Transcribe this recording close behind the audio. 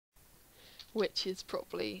which is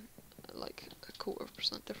probably like a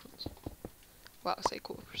 1/4% difference. Well, I say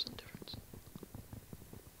 1/4% difference.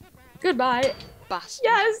 Goodbye. Bastard.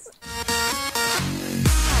 Yes.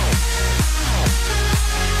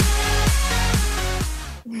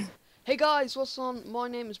 Hey guys, what's on? My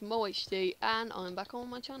name is MoHD, and I'm back on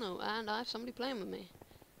my channel, and I have somebody playing with me.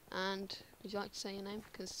 And would you like to say your name?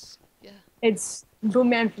 Because yeah. It's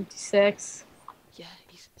man56. Yeah,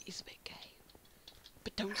 he's a bit gay,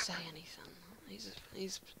 but don't say anything.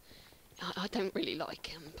 He's I don't really like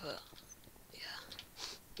him, but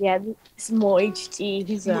Yeah, it's MoHD.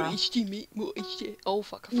 He's MoHD, mate, MoHD. Oh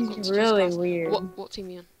fuck, I forgot he's to really choose class. weird. What team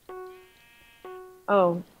are you in?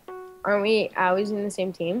 Oh, aren't we always in the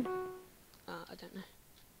same team? I don't know.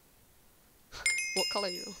 What colour are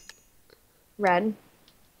you Red.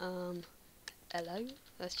 on? Hello.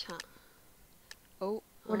 Let's chat. Oh,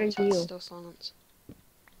 What are chat's you? still silent.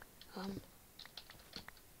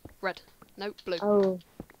 Red. No, blue. Oh,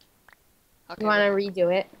 Okay. you want to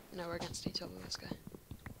redo it? No, we're against each other. Let's go.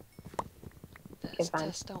 Okay, Let's fine.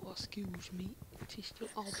 test out our skills, mate.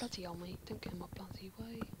 Oh, bloody hell, mate. Don't get in my bloody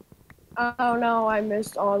way. Oh no, I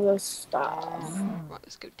missed all the stuff. Right,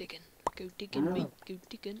 let's go digging. Go digging, mate. Go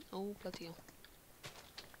digging. Oh, bloody hell.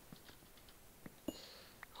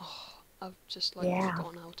 Oh, I've just, like,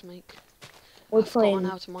 forgotten how to make... We're I've forgotten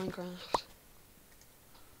playing. how to Minecraft.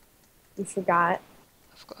 You forgot.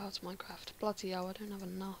 I forgot how to Minecraft. Bloody hell, I don't have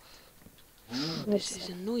enough. This is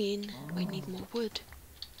annoying. I need more wood.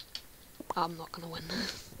 I'm not gonna win.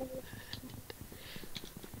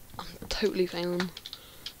 I'm totally failing.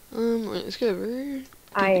 Right, let's go.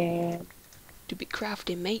 I am. Do a bit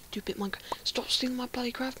crafting, mate. Do a bit Minecraft. Stop stealing my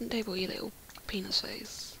bloody crafting table, you little penis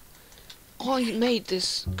face. I made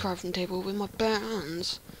this crafting table with my bare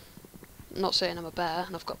hands. I'm not saying I'm a bear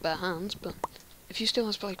and I've got bare hands, but if you steal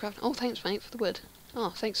my bloody crafting... Oh, thanks, mate, for the wood. Oh,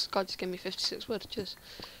 thanks. God just gave me 56 wood. Cheers.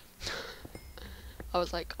 I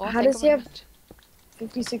was like, oh, How does he have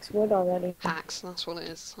 56 wood already? hacks, that's what it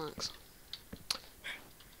is, hacks.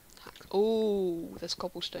 Oh, there's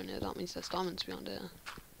cobblestone here, that means there's diamonds behind here.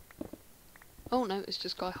 Oh no, it's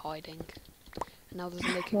just a guy hiding. And now there's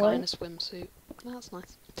a naked guy in a swimsuit. That's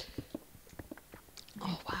nice.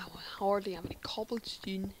 Oh wow, I hardly have any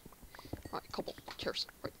cobblestone. Right, cobble, cheers.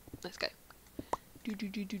 Right, let's go. I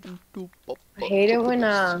hate it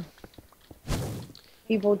when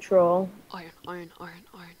people troll. Iron, where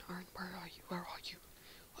are you?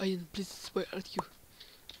 Iron, please, where are you?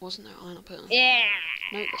 Wasn't there iron up here? Yeah.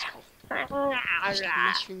 No, let's go. Hashtag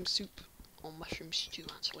mushroom soup, or mushroom stew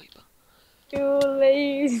actually, but... Too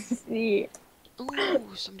lazy.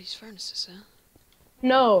 Oh, somebody's furnace is there.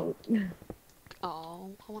 No.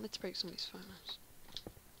 Oh, I wanted to break somebody's furnace.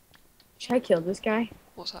 Should I kill this guy?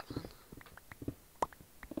 What's happening?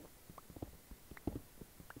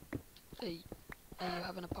 Are you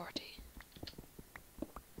having a party?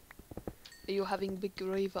 Are you having big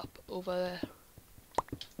rave up over there?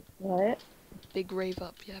 What? Big rave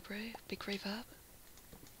up, yeah, bro. Big rave up.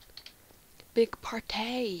 Big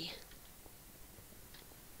party.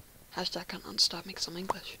 Hashtag can't understand me because I'm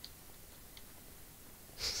English.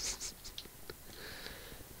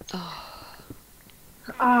 Oh.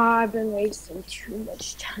 I've been wasting too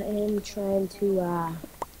much time trying to,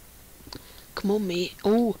 Come on, mate.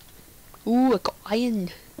 Oh, I got iron.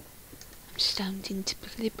 I'm sounding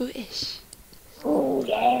typically British. Oh,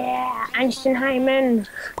 yeah. Einsteinheimen.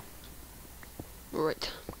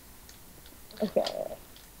 Right. Okay.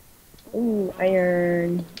 Ooh,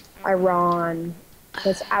 iron. Iron.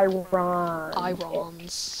 That's iron.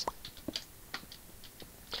 Irons.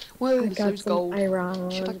 Whoa, there's gold.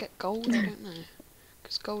 Iron. Should I get gold? I don't know.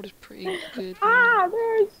 Because gold is pretty good.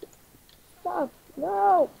 There's stuff.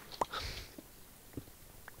 No.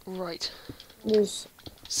 Right. There's...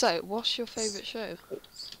 So, what's your favourite show?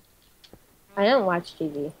 I don't watch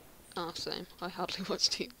TV. Oh, same. I hardly watch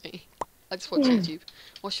TV. I just watch YouTube.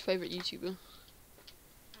 What's your favourite YouTuber?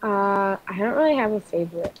 I don't really have a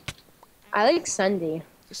favorite. I like Sunday.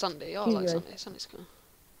 Sunday. Oh, I He's like good. Sunday. Sunday's cool.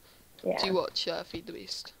 Yeah. Do you watch Feed the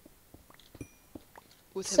Beast?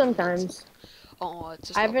 With him and Sometimes. Nancy? Oh, I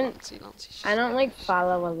just I love haven't. Nancy. Nancy's just I don't like hilarious.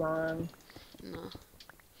 follow along. No.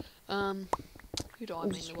 Who do I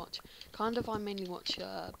mainly watch? Kind of, I mainly watch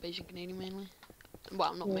Beijing Canadian mainly.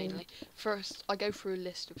 Well, not mainly. First, I go through a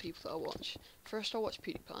list of people that I watch. First, I watch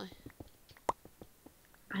PewDiePie.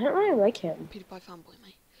 I don't really like him. PewDiePie fanboy,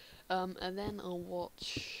 mate. And then I'll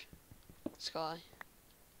watch Sky.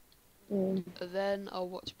 And then I'll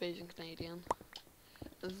watch Beijing Canadian.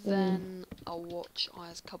 And then I'll watch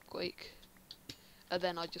IS Cupquake. And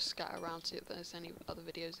then I just scatter around to see if there's any other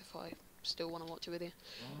videos if I still want to watch it with you.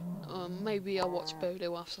 Maybe I'll watch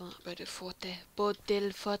Bodo after that. Bodo Forte.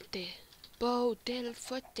 Bodil Forte. Bodil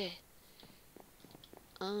Forte.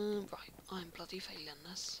 Right, I'm bloody failing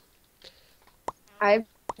this. I have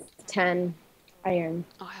 10 iron.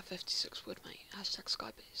 I have 56 wood, mate. Hashtag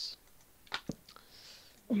Skybase.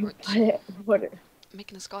 What?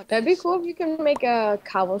 Making a Skybase. That'd be cool if you can make a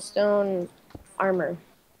cobblestone armor.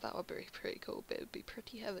 That would be pretty cool, but it would be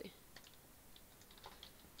pretty heavy.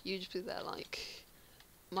 You'd just be there like,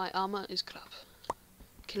 my armor is crap.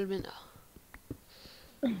 Kill me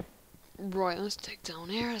now. Right, let's dig down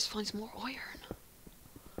here. Let's find some more iron.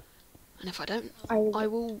 And if I don't, I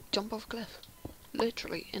will jump off a cliff.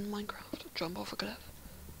 Literally, in Minecraft, jump off a cliff.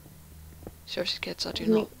 Seriously, kids, I do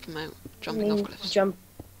not promote jumping off cliffs. You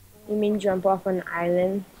mean jump off an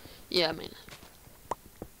island? Yeah, I mean,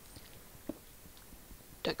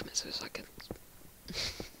 don't commit suicide, kids.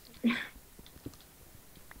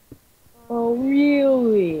 Oh,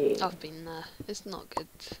 really? I've been there. It's not good.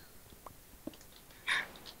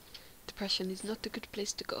 Depression is not a good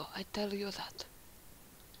place to go, I tell you that.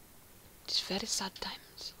 It's very sad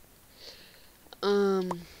times.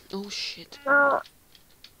 Oh shit.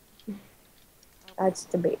 That's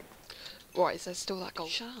debate. Right, is there still that gold?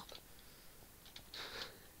 Shut up.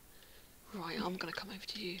 Right, I'm gonna come over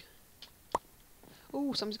to you.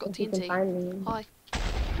 Oh, someone's got If you TNT. can find me. Hi.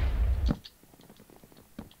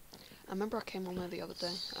 I remember I came on there the other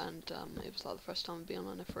day, and it was like the first time I'd been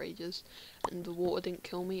on there for ages, and the water didn't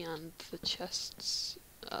kill me, and the chests,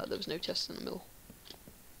 there was no chests in the middle.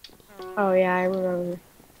 Oh yeah, I remember.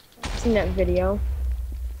 I've seen that video.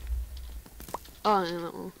 Oh, yeah,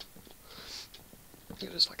 that one.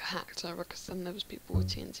 It was like a hacked server, because then there was people with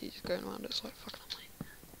TNT just going around. It was like, fuck that,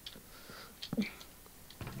 mate.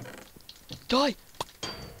 Die!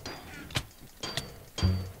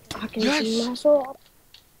 I can Yes! see myself.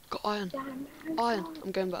 Got iron. Iron.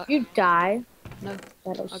 I'm going back. You die. No,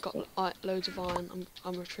 That'll I got loads of iron.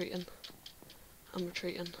 I'm retreating. I'm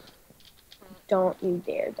retreating. Don't you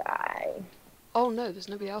dare die. Oh no, there's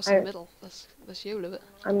nobody else in the middle. Let's YOLO it.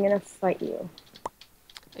 I'm gonna fight you.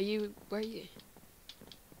 Are you? Where are you?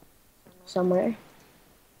 Somewhere.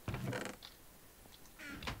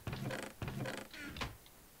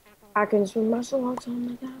 I can swim my swords on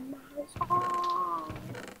the damn house.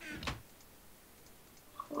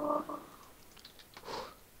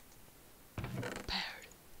 Prepared.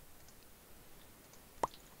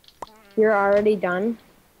 You're already done?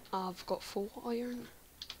 I've got 4 iron.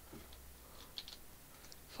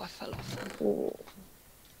 If I fell off then. Ooh.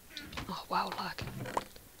 Oh wow, lag.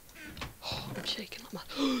 Oh, I'm shaking like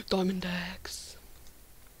mad. Diamond X.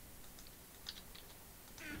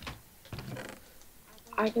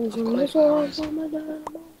 I can swim my swords on the damn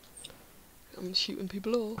house. I'm shooting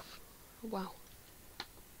people off. Oh, wow.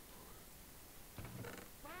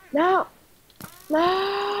 No!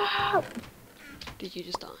 No! Did you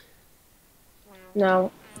just die?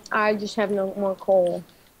 No. I just have no more coal.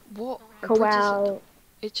 What? Coal.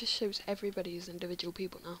 It just shows everybody as individual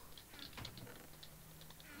people now.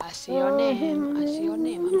 I see your name. I see your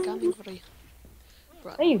name. I'm coming for you.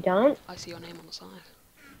 Right. No, you don't. I see your name on the side.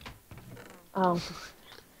 Oh.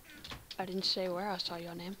 I didn't say where I saw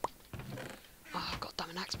your name. Oh, I've got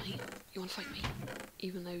diamond axe, mate. You wanna fight me?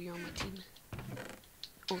 Even though you're on my team.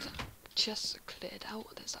 Oh, that chests are cleared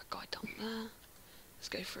out. There's that guy down there. Let's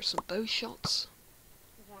go for some bow shots.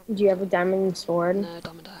 Do you have a diamond sword? No,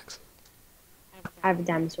 diamond axe. I have a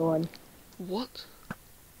diamond sword. What?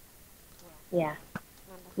 Yeah.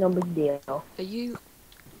 No big deal. Are you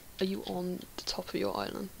on the top of your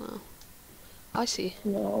island now? I see.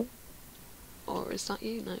 No. Or is that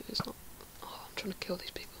you? No, it's not. Oh, I'm trying to kill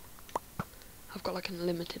these people. I've got like an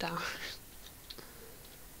unlimited hour.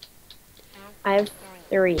 I have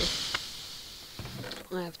 3.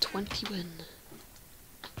 I have 20 win.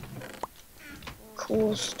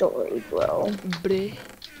 Cool story, bro. Bleh.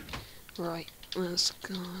 Right, let's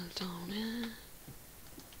go down here.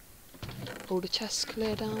 All the chests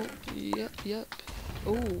cleared out. Yep.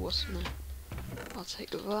 Oh, what's in there? I'll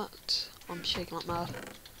take that. I'm shaking like mad.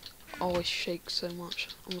 I always shake so much.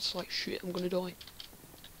 I'm just like, shit, I'm gonna die.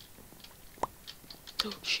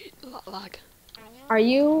 Oh shit, lag. Are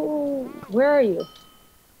you... Where are you?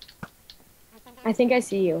 I think I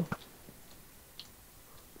see you.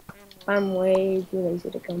 I'm way too lazy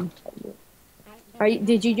to come fight you.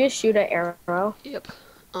 Did you just shoot an arrow? Yep,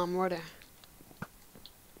 I'm right there.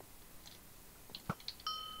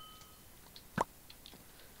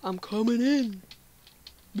 I'm coming in,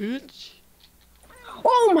 bitch.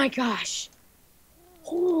 Oh my gosh!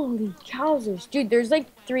 Holy cows, dude, there's like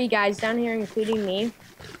 3 guys down here, including me.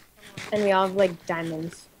 And we all have like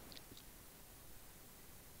diamonds.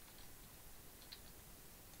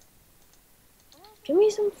 Give me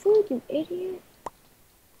some food, you idiot.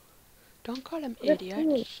 Don't call them Get food.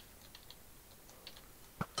 idiots.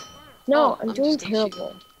 No, Oh, I'm I'm doing just gonna shoot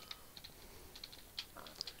terrible. him.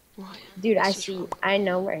 Right. Dude, I let's just see. run. I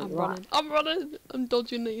know where I'm you are. running. I'm running. I'm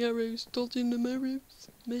dodging the arrows. Dodging the arrows.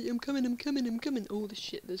 Mate, I'm coming. I'm coming. I'm coming. Oh, this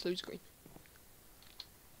shit. There's loads of green.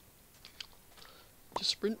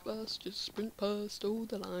 Just sprint past. Just sprint past. Oh,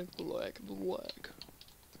 the lag. The lag. The lag.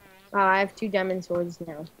 Oh, I have 2 diamond swords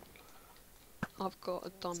now. I've got a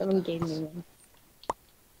diamond. Someone gave me one.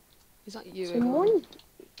 Is that you? Someone?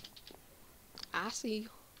 I see you.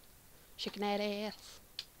 Shaking that ass.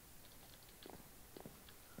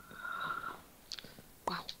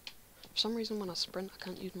 Wow. For some reason when I sprint I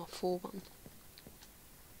can't use my 4 button.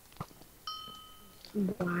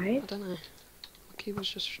 Why? I don't know. My keyboard's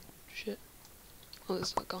just shit. Oh,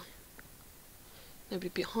 there's that guy. Nobody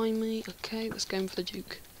behind me. Okay, let's go in for the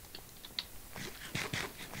Duke.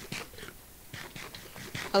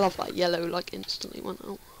 I love that yellow like instantly went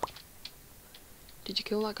out. Did you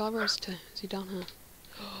kill that guy? Where is he? Is he down here?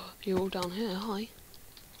 You're all down here. Hi.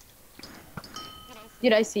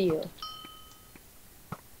 Dude, I see you.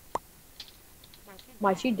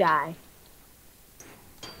 Why'd you die?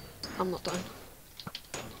 I'm not done.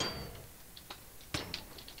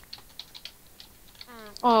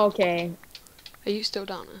 Oh, okay. Are you still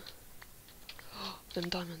down there? Them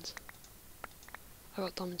diamonds. I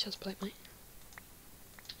got diamond chest plate, mate.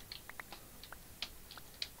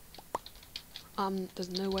 There's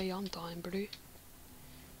no way I'm dying, bro.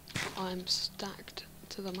 I'm stacked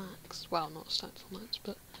to the max. Well, not stacked to the max,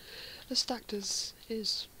 but as stacked as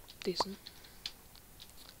is decent.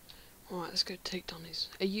 Alright, let's go take down these.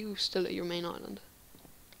 Are you still at your main island?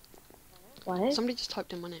 What? Somebody just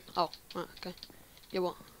typed in my name. Oh, right, okay. Yeah,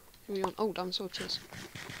 what? Who are you on? Oh, diamond sword, cheers.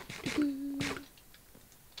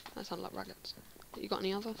 That sounded like raggets. You got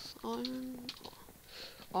any others? Iron?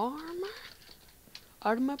 Armor?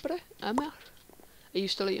 Armor, bro? Armor? Are you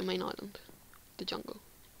still at your main island? The jungle?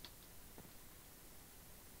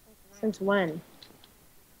 Since when?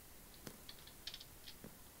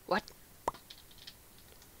 What?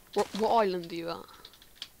 What island are you at?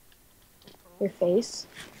 Your face?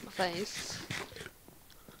 My face.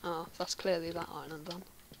 Oh, that's clearly that island then.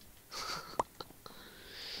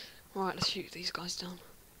 Right, let's shoot these guys down.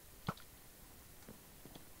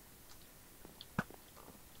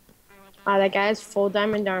 Ah, that guy has full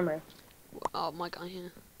diamond armor. Oh, my guy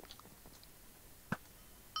here.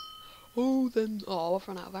 Oh, then. Oh, I've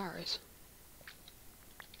run out of arrows.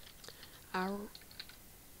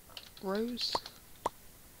 Arrows?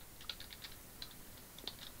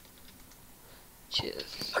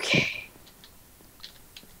 Cheers. Okay.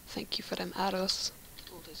 Thank you for them arrows.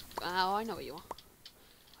 Oh, I know where you are.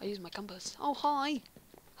 I use my compass. Oh, hi!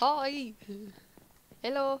 Hi!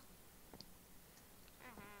 Hello!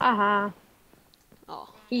 Aha. Oh,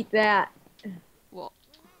 Eat that. what?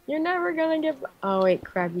 You're never gonna get. Oh, wait,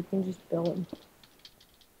 crap. You can just build them.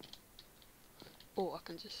 Oh, I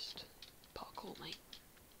can just parkour, mate.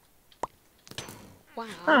 Wow,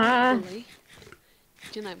 Ah. bully.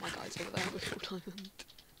 Do you know my guy's over there with full diamond?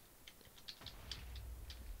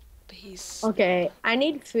 But he's... Okay, I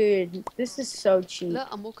need food. This is so cheap. Look,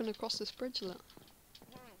 I'm walking across this bridge, look.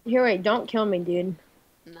 Here, wait. Don't kill me, dude.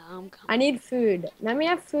 Nah, I'm coming. I need food. Let me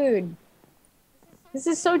have food. This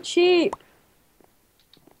is so cheap.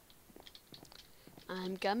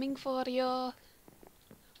 I'm coming for you.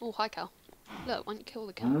 Oh, hi, cow. Look, why don't you kill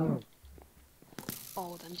the cow?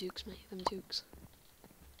 Oh, them dukes, mate. Them dukes.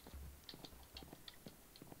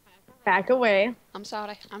 Back away. I'm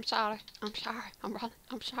sorry. I'm sorry. I'm sorry. I'm running.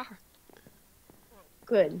 I'm sorry.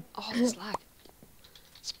 Good. Oh, this lag.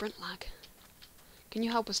 Sprint lag. Can you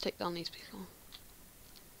help us take down these people?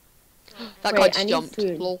 That guy Wait, I just need jumped.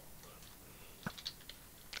 food. Lol.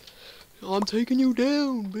 I'm taking you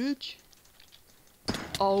down, bitch.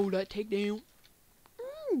 Oh, that takedown.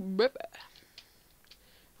 Baby.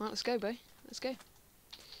 Right, let's go, boy. Let's go.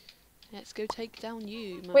 Let's go take down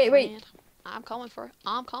you, my Wait. friend. I'm coming for it.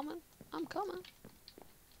 I'm coming. I'm coming.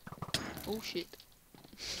 Oh, shit.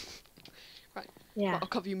 Right. Yeah. Right, I'll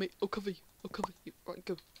cover you, mate. I'll cover you. I'll cover you. Right,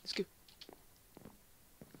 go. Let's go.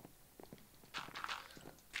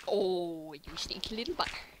 Oh, you sneaky little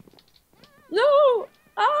bugger. No!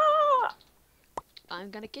 Ah!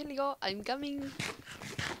 I'm gonna kill you. I'm coming.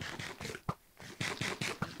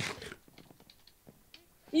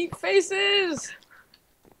 Eat faces!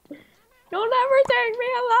 Don't ever take me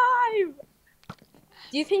alive!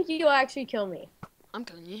 Do you think you'll actually kill me? I'm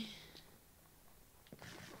killing you.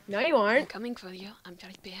 No, you I'm aren't. coming for you. I'm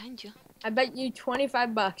right behind you. I bet you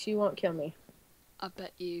 25 bucks you won't kill me. I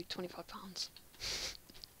bet you £25.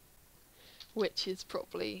 which is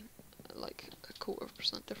probably like a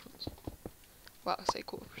 1/4% difference. Well, I say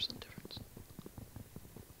 1/4% difference.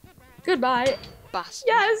 Goodbye. Bastard.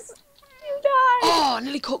 Yes! You died! Oh, I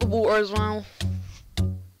nearly caught the water as well.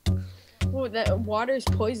 Oh, that water's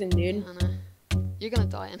poison, dude. I know. You're gonna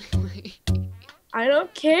die anyway. I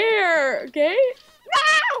don't care, okay?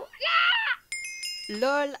 No!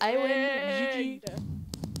 Lol, I win. GG.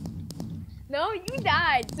 No, you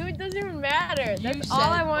died, so it doesn't even matter. You That's all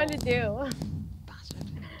said I wanted to do. Bastard.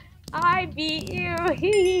 I beat you.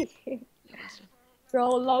 Bastard.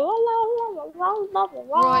 Right,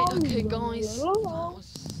 Right, okay, guys. That was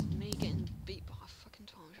me getting beat by a fucking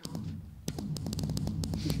time giraffe.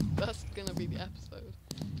 That's gonna be the episode.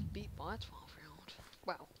 Beat by a 12-year-old.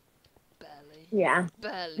 Well, barely. Yeah,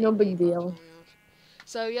 Barely. no big beat by a deal. 12-year-old.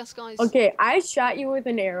 So, yes, guys. Okay, I shot you with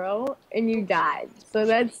an arrow and you died. So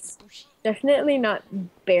that's definitely not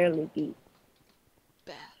barely beat.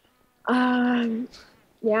 Barely.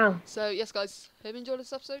 Yeah. So, yes, guys, hope you enjoyed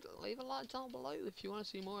this episode. Leave a like down below if you want to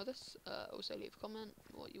see more of this. Also, leave a comment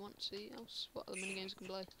what you want to see else, what other minigames you can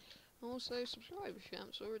play. Also, subscribe if you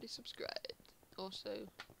haven't already subscribed. Also,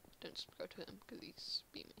 don't subscribe to him because he's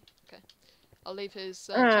beat me. Okay. I'll leave his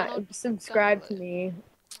channel. Subscribe to me.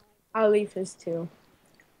 I'll leave his too.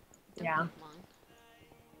 Don't Yeah. leave mine.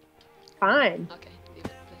 Fine. Okay, leave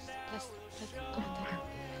it. Please.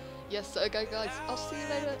 Yes, okay, guys. I'll see you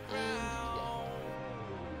later, and yeah.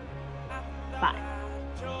 Bye.